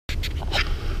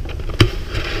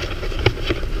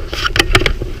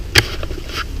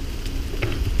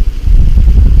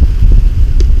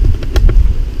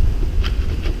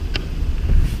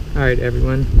Alright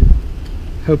everyone,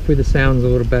 hopefully the sound's a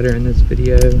little better in this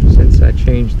video since I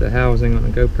changed the housing on a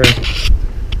GoPro.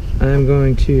 I'm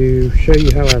going to show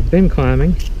you how I've been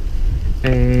climbing,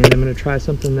 and I'm going to try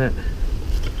something that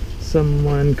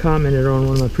someone commented on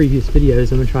one of my previous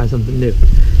videos. I'm going to try something new.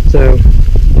 So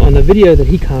on the video that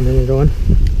he commented on,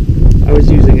 I was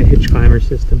using a hitch climber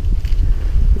system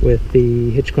with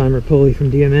the hitch climber pulley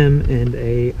from DMM and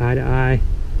a eye-to-eye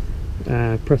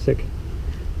prusik.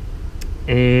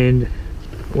 And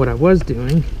what I was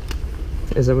doing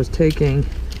is I was using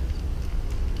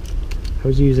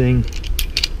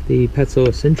the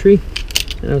Petzl Sentry,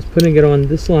 and I was putting it on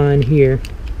this line here,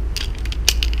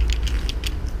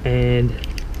 and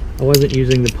I wasn't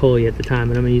using the pulley at the time,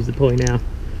 and I'm going to use the pulley now.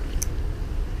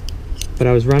 But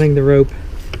I was running the rope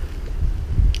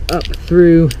up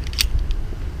through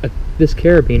this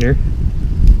carabiner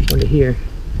onto here,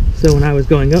 so when I was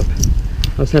going up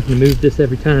I was having to move this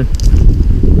every time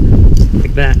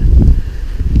like that.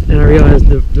 And I realized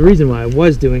the reason why I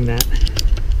was doing that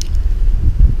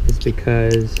is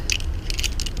because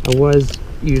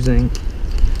when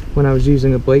I was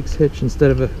using a Blake's hitch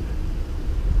instead of a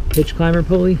hitch climber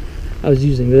pulley, I was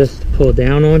using this to pull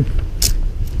down on,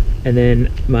 and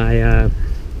then my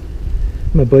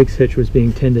Blake's hitch was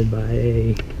being tended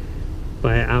by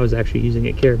I was actually using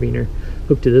a carabiner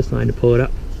hooked to this line to pull it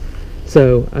up.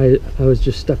 So I was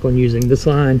just stuck on using this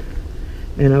line,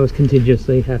 and I was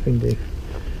continuously having to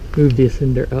move the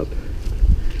ascender up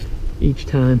each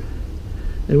time.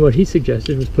 And what he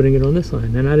suggested was putting it on this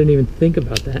line, and I didn't even think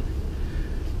about that.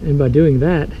 And by doing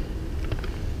that,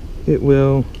 it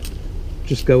will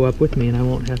just go up with me, and I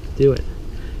won't have to do it.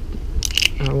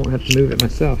 I won't have to move it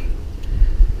myself.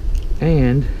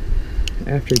 And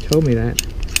after he told me that, I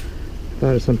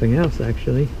thought of something else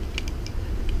actually.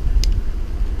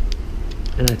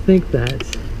 And I think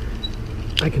that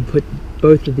I can put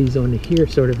both of these onto here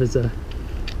sort of as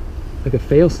like a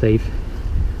fail-safe,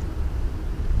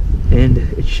 and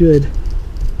it should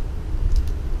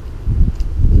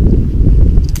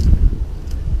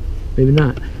maybe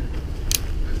not,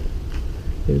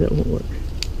 maybe that won't work.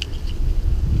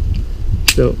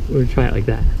 So we're gonna try it like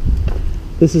that.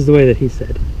 This is the way that he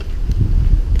said,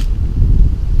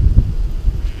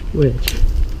 which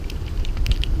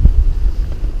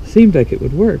seemed like it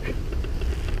would work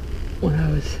when I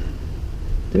was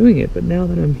doing it, but now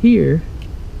that I'm here,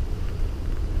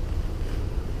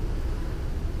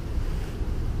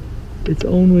 it's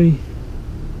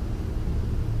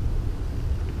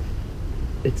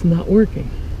not working.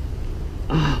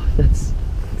 Oh, that's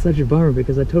such a bummer,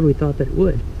 because I totally thought that it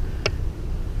would.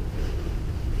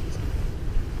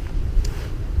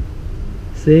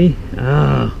 See?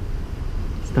 Ah,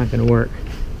 it's not gonna work.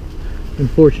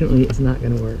 Unfortunately, it's not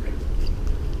going to work.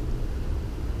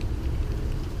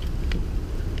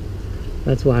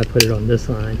 That's why I put it on this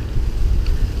line.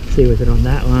 See, with it on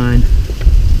that line,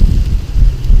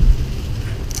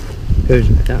 it goes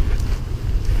right up.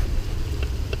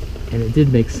 And it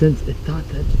did make sense. It thought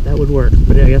that would work,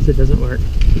 but I guess it doesn't work.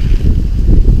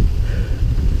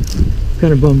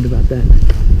 Kind of bummed about that,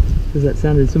 because that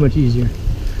sounded so much easier.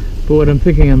 But what I'm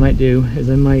thinking I might do is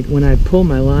when I pull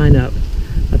my line up,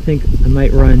 I think I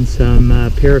might run some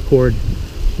paracord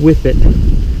with it.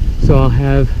 So I'll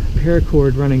have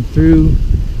paracord running through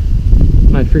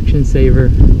my friction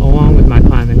saver along with my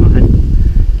climbing line.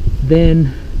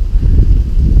 Then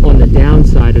on the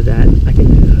downside of that, I can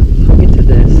hook it to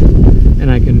this,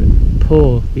 and I can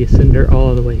pull the ascender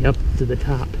all the way up to the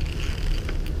top.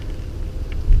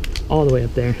 All the way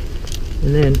up there.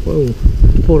 And then, whoa,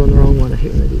 pulled on the wrong one. I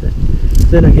hate when I do that.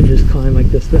 Then I can just climb like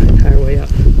this the entire way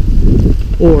up.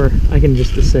 Or I can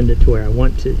just ascend it to where I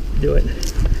want to do it.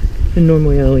 And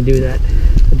normally I only do that.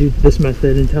 I do this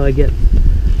method until I get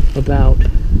about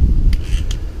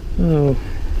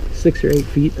 6 or 8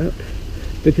 feet up,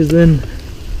 because then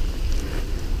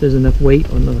there's enough weight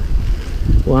on the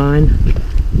line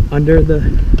under the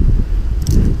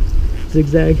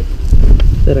zigzag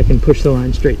that I can push the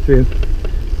line straight through.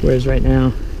 Whereas right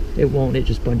now it won't, it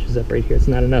just bunches up right here. It's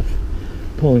not enough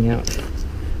pulling out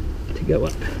to go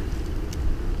up.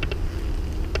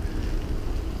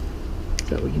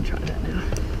 So we can try that now.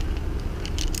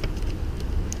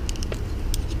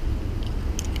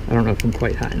 I don't know if I'm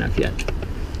quite high enough yet.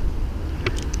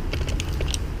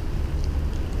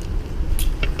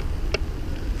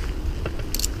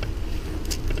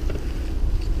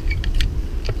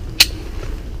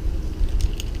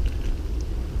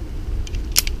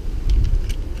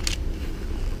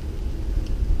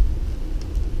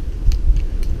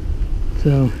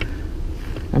 So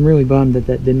I'm really bummed that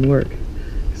that didn't work,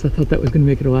 because I thought that was going to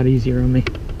make it a lot easier on me.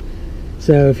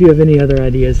 So if you have any other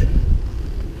ideas,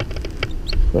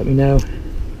 let me know,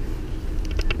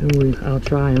 and I'll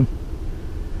try them.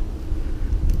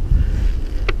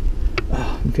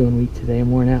 Oh, I'm feeling weak today.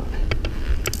 I'm worn out.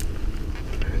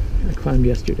 I climbed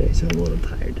yesterday, so I'm a little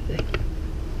tired today.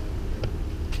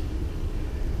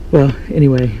 Well,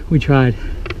 anyway, we tried.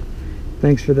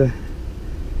 Thanks for the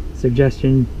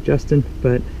suggestion, Justin,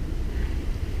 but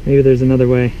maybe there's another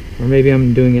way, or maybe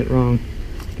I'm doing it wrong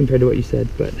compared to what you said,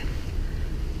 but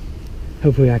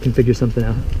hopefully I can figure something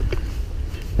out.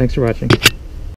 Thanks for watching.